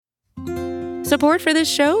Support for this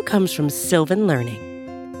show comes from Sylvan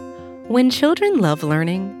Learning. When children love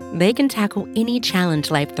learning, they can tackle any challenge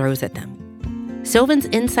life throws at them. Sylvan's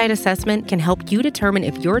Insight Assessment can help you determine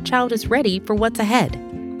if your child is ready for what's ahead.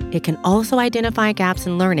 It can also identify gaps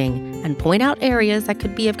in learning and point out areas that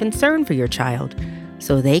could be of concern for your child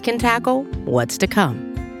so they can tackle what's to come.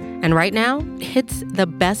 And right now, it's the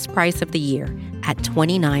best price of the year at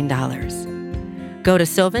 $29. Go to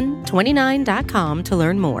sylvan29.com to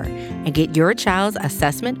learn more and get your child's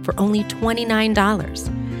assessment for only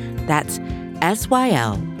 $29. That's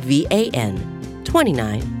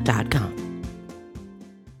SYLVAN29.com.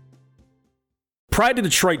 Pride of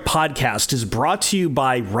Detroit podcast is brought to you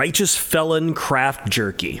by Righteous Felon Craft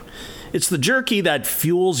Jerky. It's the jerky that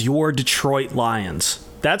fuels your Detroit Lions.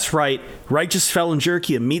 That's right, Righteous Felon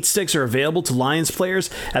Jerky and meat sticks are available to Lions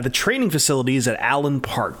players at the training facilities at Allen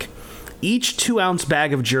Park. Each 2-ounce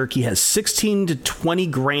bag of jerky has 16 to 20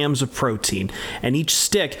 grams of protein, and each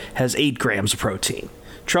stick has 8 grams of protein.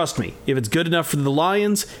 Trust me, if it's good enough for the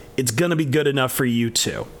Lions, it's gonna be good enough for you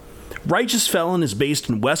too. Righteous Felon is based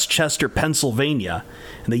in Westchester, Pennsylvania,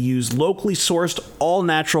 and they use locally sourced,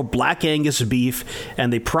 all-natural Black Angus beef,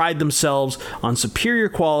 and they pride themselves on superior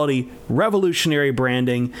quality, revolutionary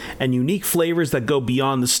branding, and unique flavors that go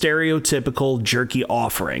beyond the stereotypical jerky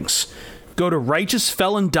offerings. Go to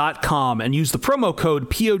righteousfelon.com and use the promo code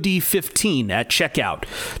POD15 at checkout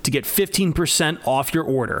to get 15% off your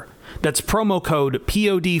order. That's promo code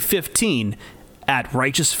POD15 at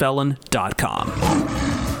righteousfelon.com.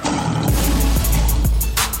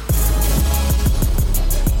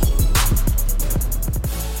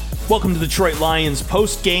 Welcome to the Detroit Lions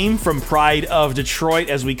post-game from Pride of Detroit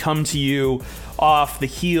as we come to you off the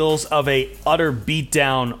heels of a utter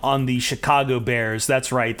beatdown on the Chicago Bears.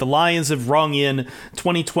 That's right, the Lions have rung in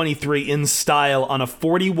 2023 in style on a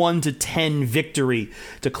 41-10 victory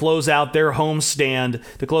to close out their homestand,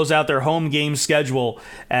 to close out their home game schedule,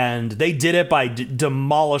 and they did it by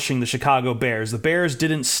demolishing the Chicago Bears. The Bears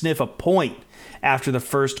didn't sniff a point after the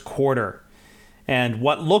first quarter. And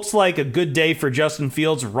what looks like a good day for Justin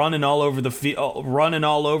Fields running all over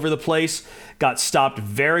the place got stopped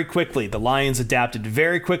very quickly. The Lions adapted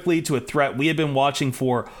very quickly to a threat we had been watching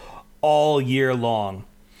for all year long.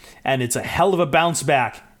 And it's a hell of a bounce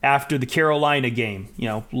back after the Carolina game. You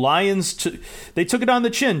know, Lions, they took it on the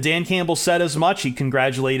chin. Dan Campbell said as much. He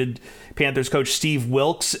congratulated Panthers coach Steve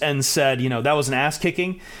Wilks and said, that was an ass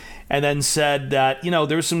kicking. And then said that,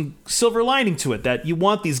 there's some silver lining to it, that you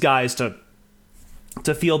want these guys to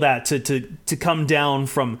feel that, to come down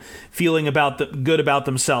from feeling good about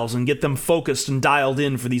themselves and get them focused and dialed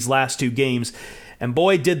in for these last two games. And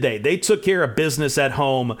boy, did they. They took care of business at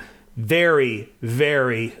home very,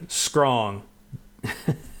 very strong.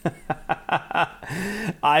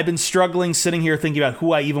 I've been struggling sitting here thinking about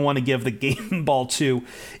who I even want to give the game ball to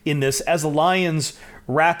in this, as the Lions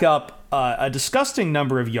rack up a disgusting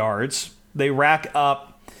number of yards. They rack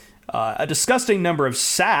up a disgusting number of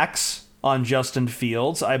sacks on Justin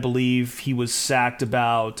Fields. I believe he was sacked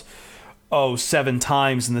about 7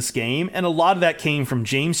 times in this game, and a lot of that came from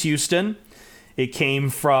James Houston. It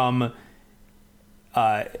came from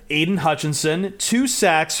Aiden Hutchinson. 2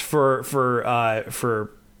 sacks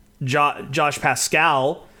for Josh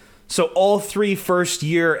Pascal. So all 3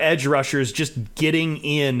 first-year edge rushers just getting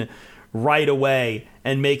in right away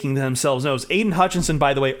and making themselves known. Aiden Hutchinson,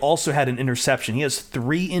 by the way, also had an interception. He has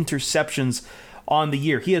 3 interceptions on the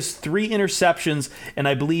year. He has 3 interceptions and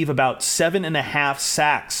I believe about 7.5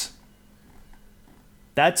 sacks.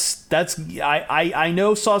 I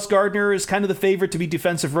know Sauce Gardner is kind of the favorite to be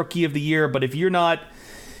Defensive Rookie of the Year, but if you're not,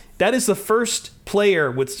 that is the first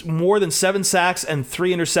player with more than 7 sacks and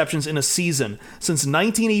 3 interceptions in a season since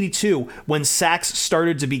 1982 when sacks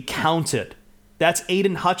started to be counted. That's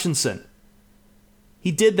Aiden Hutchinson.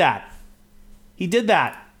 He did that.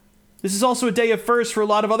 This is also a day of firsts for a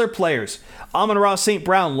lot of other players. Amon-Ra St.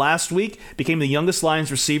 Brown last week became the youngest Lions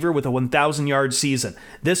receiver with a 1,000-yard season.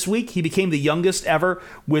 This week, he became the youngest ever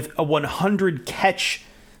with a 100-catch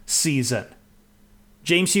season.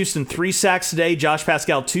 James Houston, 3 sacks today. Josh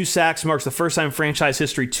Pascal, 2 sacks. Marks the first time in franchise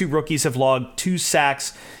history 2 rookies have logged 2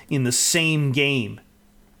 sacks in the same game.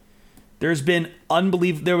 There was an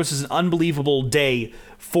unbelievable day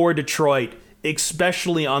for Detroit,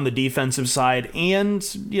 especially on the defensive side. And,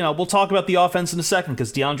 we'll talk about the offense in a second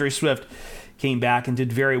because DeAndre Swift came back and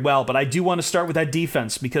did very well. But I do want to start with that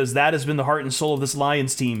defense because that has been the heart and soul of this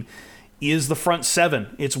Lions team, is the front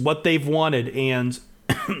 7. It's what they've wanted. And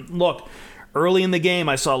look, early in the game,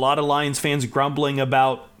 I saw a lot of Lions fans grumbling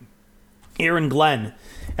about Aaron Glenn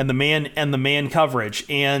and the man coverage.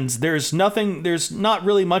 And there's not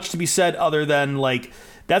really much to be said other than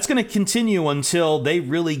That's going to continue until they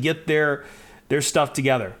really get their stuff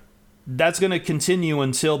together. That's going to continue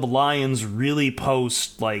until the Lions really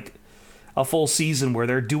post like a full season where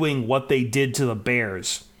they're doing what they did to the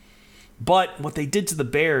Bears. But what they did to the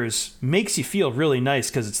Bears makes you feel really nice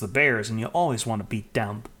because it's the Bears, and you always want to beat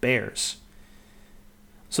down the Bears.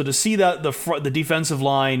 So to see that the defensive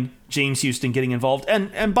line, James Houston getting involved,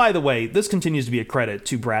 and by the way, this continues to be a credit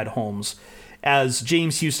to Brad Holmes, as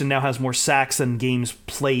James Houston now has more sacks than games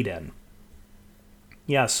played in.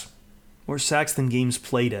 Yes, more sacks than games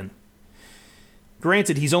played in.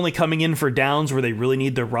 Granted, he's only coming in for downs where they really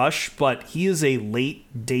need the rush, but he is a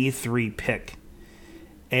late day 3 pick.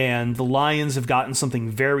 And the Lions have gotten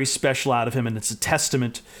something very special out of him, and it's a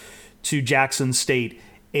testament to Jackson State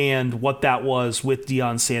and what that was with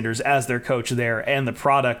Deion Sanders as their coach there, and the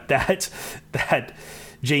product that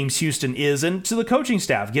James Houston is, and to the coaching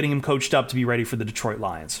staff, getting him coached up to be ready for the Detroit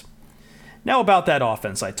Lions. Now about that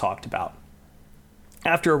offense I talked about.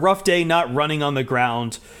 After a rough day not running on the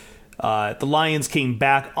ground, the Lions came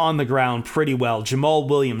back on the ground pretty well. Jamal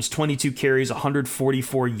Williams, 22 carries,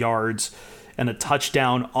 144 yards, and a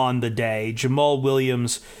touchdown on the day. Jamal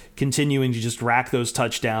Williams continuing to just rack those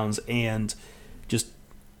touchdowns and just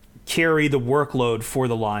carry the workload for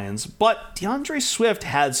the Lions. But DeAndre Swift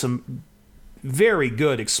had some very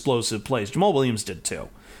good explosive plays. Jamal Williams did too.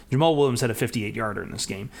 Jamal Williams had a 58-yarder in this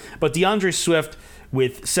game. But DeAndre Swift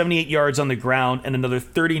with 78 yards on the ground and another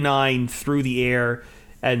 39 through the air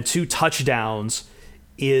and 2 touchdowns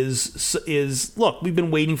is look, we've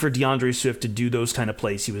been waiting for DeAndre Swift to do those kind of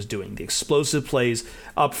plays he was doing. The explosive plays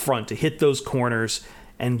up front to hit those corners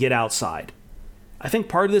and get outside. I think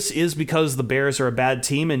part of this is because the Bears are a bad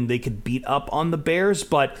team and they could beat up on the Bears,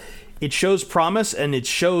 but it shows promise and it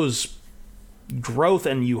shows growth,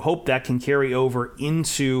 and you hope that can carry over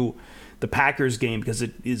into the Packers game, because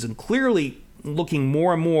it is clearly looking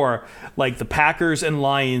more and more like the Packers and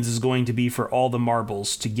Lions is going to be for all the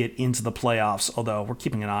marbles to get into the playoffs, although we're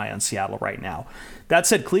keeping an eye on Seattle right now. That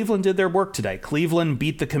said, Cleveland did their work today. Cleveland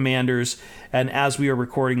beat the Commanders, and as we are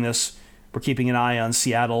recording this, we're keeping an eye on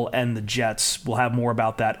Seattle and the Jets. We'll have more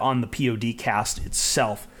about that on the POD cast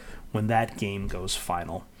itself when that game goes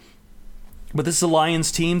final. But this is a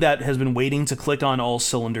Lions team that has been waiting to click on all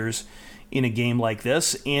cylinders in a game like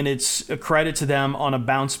this, and it's a credit to them on a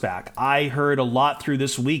bounce back. I heard a lot through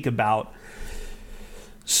this week about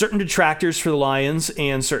certain detractors for the Lions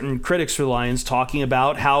and certain critics for the Lions talking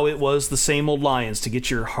about how it was the same old Lions to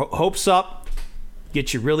get your hopes up,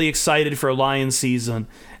 get you really excited for a Lions season,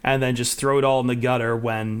 and then just throw it all in the gutter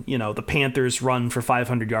when, the Panthers run for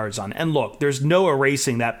 500 yards on. And look, there's no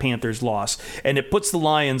erasing that Panthers loss, and it puts the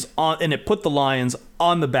Lions on, and it put the Lions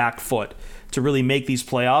on the back foot to really make these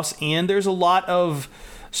playoffs. And there's a lot of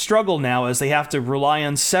struggle now as they have to rely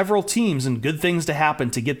on several teams and good things to happen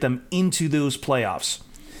to get them into those playoffs.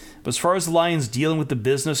 But as far as the Lions dealing with the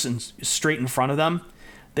business and straight in front of them,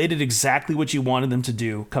 they did exactly what you wanted them to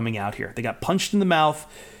do coming out here. They got punched in the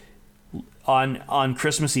mouth on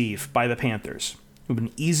Christmas Eve by the Panthers. It would have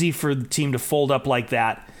been easy for the team to fold up like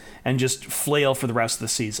that and just flail for the rest of the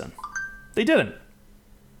season. They didn't.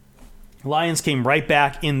 Lions came right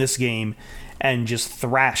back in this game and just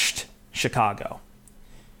thrashed Chicago.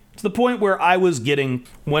 To the point where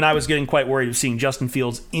when I was getting quite worried of seeing Justin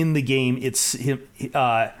Fields in the game,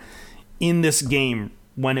 in this game,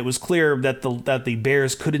 when it was clear that the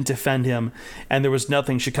Bears couldn't defend him and there was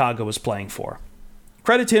nothing Chicago was playing for.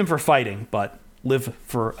 Credit to him for fighting, but live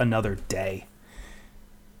for another day.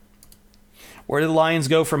 Where do the Lions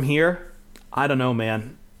go from here? I don't know,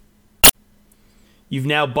 man. You've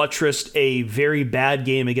now buttressed a very bad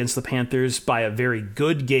game against the Panthers by a very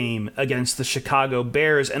good game against the Chicago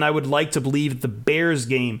Bears, and I would like to believe that the Bears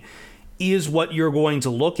game is what you're going to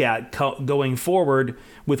look at going forward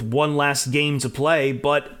with one last game to play,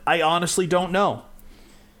 but I honestly don't know.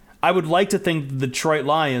 I would like to think the Detroit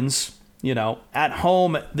Lions, at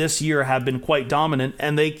home this year have been quite dominant,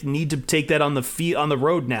 and they need to take that on the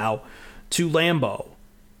road now to Lambeau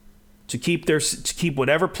to keep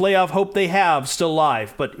whatever playoff hope they have still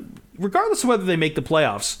alive. But regardless of whether they make the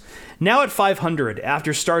playoffs, now at 500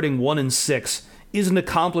 after starting 1-6 is an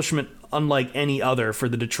accomplishment unlike any other for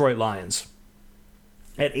the Detroit Lions.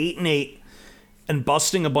 At 8-8 and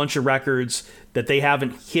busting a bunch of records that they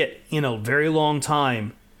haven't hit in a very long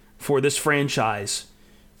time for this franchise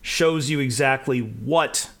shows you exactly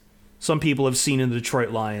what some people have seen in the Detroit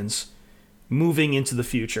Lions moving into the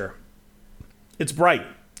future. It's bright.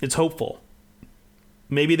 It's hopeful.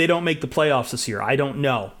 Maybe they don't make the playoffs this year. I don't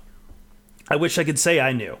know. I wish I could say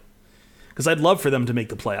I knew, because I'd love for them to make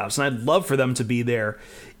the playoffs, and I'd love for them to be there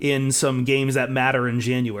in some games that matter in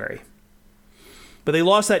January. But they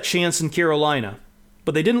lost that chance in Carolina.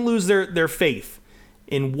 But they didn't lose their faith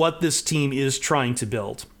in what this team is trying to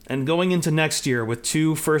build. And going into next year with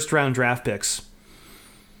 2 first-round draft picks,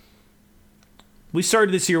 we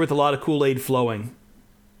started this year with a lot of Kool-Aid flowing.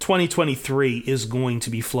 2023 is going to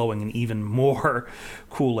be flowing in even more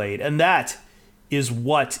Kool-Aid. And that is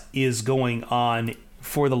what is going on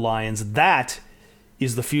for the Lions. That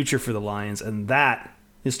is the future for the Lions. And that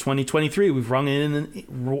is 2023. We've rung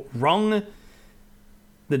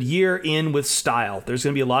the year in with style. There's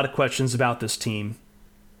going to be a lot of questions about this team.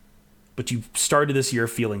 But you've started this year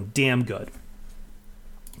feeling damn good.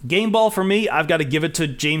 Game ball for me, I've got to give it to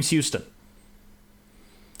James Houston.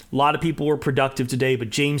 A lot of people were productive today, but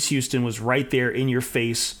James Houston was right there in your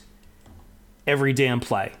face every damn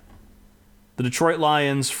play. The Detroit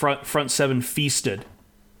Lions front seven feasted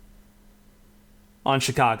on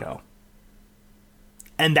Chicago.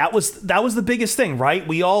 And that was the biggest thing, right?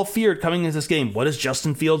 We all feared coming into this game, what is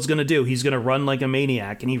Justin Fields going to do? He's going to run like a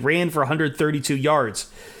maniac. And he ran for 132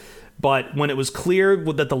 yards. But when it was clear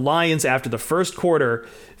that the Lions, after the first quarter,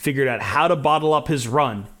 figured out how to bottle up his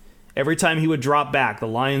run, every time he would drop back, the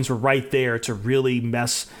Lions were right there to really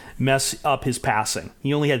mess up his passing.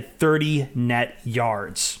 He only had 30 net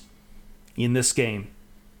yards in this game.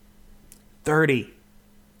 30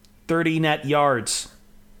 net yards.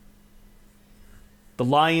 The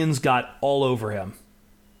Lions got all over him.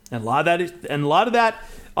 And a lot of that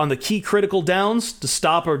on the key critical downs to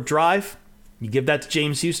stop or drive, you give that to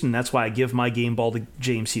James Houston. That's why I give my game ball to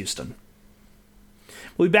James Houston.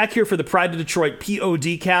 We'll be back here for the Pride of Detroit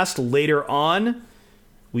PODcast later on.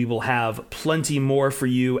 We will have plenty more for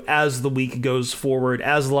you as the week goes forward,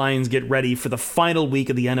 as the Lions get ready for the final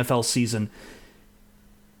week of the NFL season.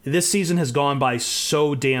 This season has gone by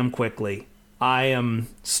so damn quickly. I am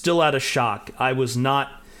still out of shock. I was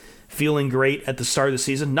not feeling great at the start of the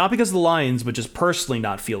season, not because of the Lions, but just personally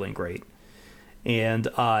not feeling great. And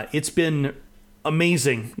it's been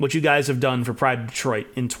amazing what you guys have done for Pride of Detroit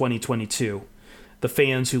in 2022. The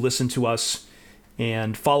fans who listen to us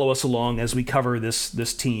and follow us along as we cover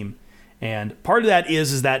this team. And part of that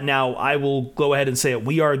is that now I will go ahead and say it.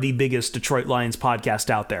 We are the biggest Detroit Lions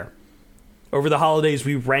podcast out there. Over the holidays,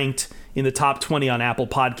 we ranked in the top 20 on Apple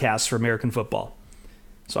Podcasts for American football.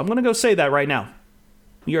 So I'm going to go say that right now.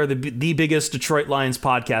 We are the biggest Detroit Lions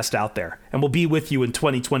podcast out there, and we'll be with you in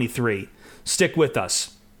 2023. Stick with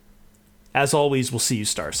us. As always, we'll see you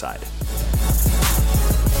Starside.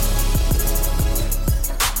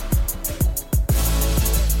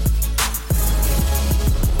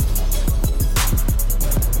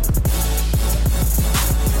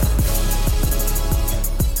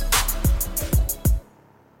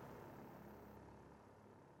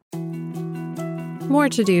 More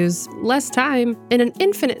to-dos, less time, and an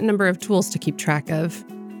infinite number of tools to keep track of.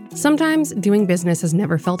 Sometimes doing business has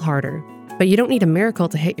never felt harder, but you don't need a miracle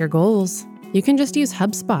to hit your goals. You can just use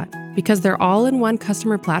HubSpot, because their all-in-one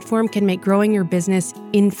customer platform can make growing your business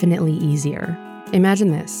infinitely easier.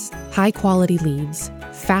 Imagine this: high-quality leads,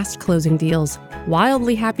 fast closing deals,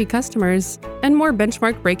 wildly happy customers, and more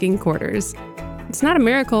benchmark-breaking quarters. It's not a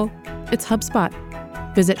miracle, it's HubSpot.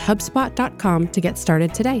 Visit HubSpot.com to get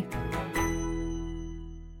started today.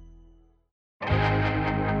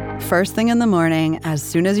 First thing in the morning, as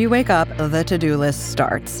soon as you wake up, the to-do list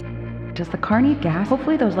starts. Does the car need gas?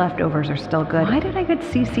 Hopefully those leftovers are still good. Why did I get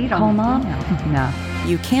CC'd on Mom? No.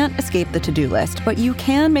 You can't escape the to-do list, but you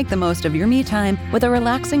can make the most of your me time with a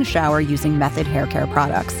relaxing shower using Method Hair Care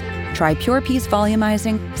products. Try Pure Peace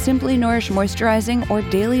Volumizing, Simply Nourish Moisturizing, or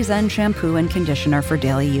Daily Zen Shampoo and Conditioner for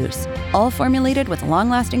daily use. All formulated with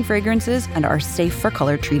long-lasting fragrances and are safe for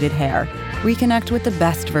color-treated hair. Reconnect with the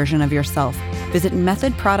best version of yourself. Visit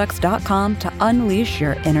methodproducts.com to unleash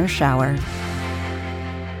your inner shower.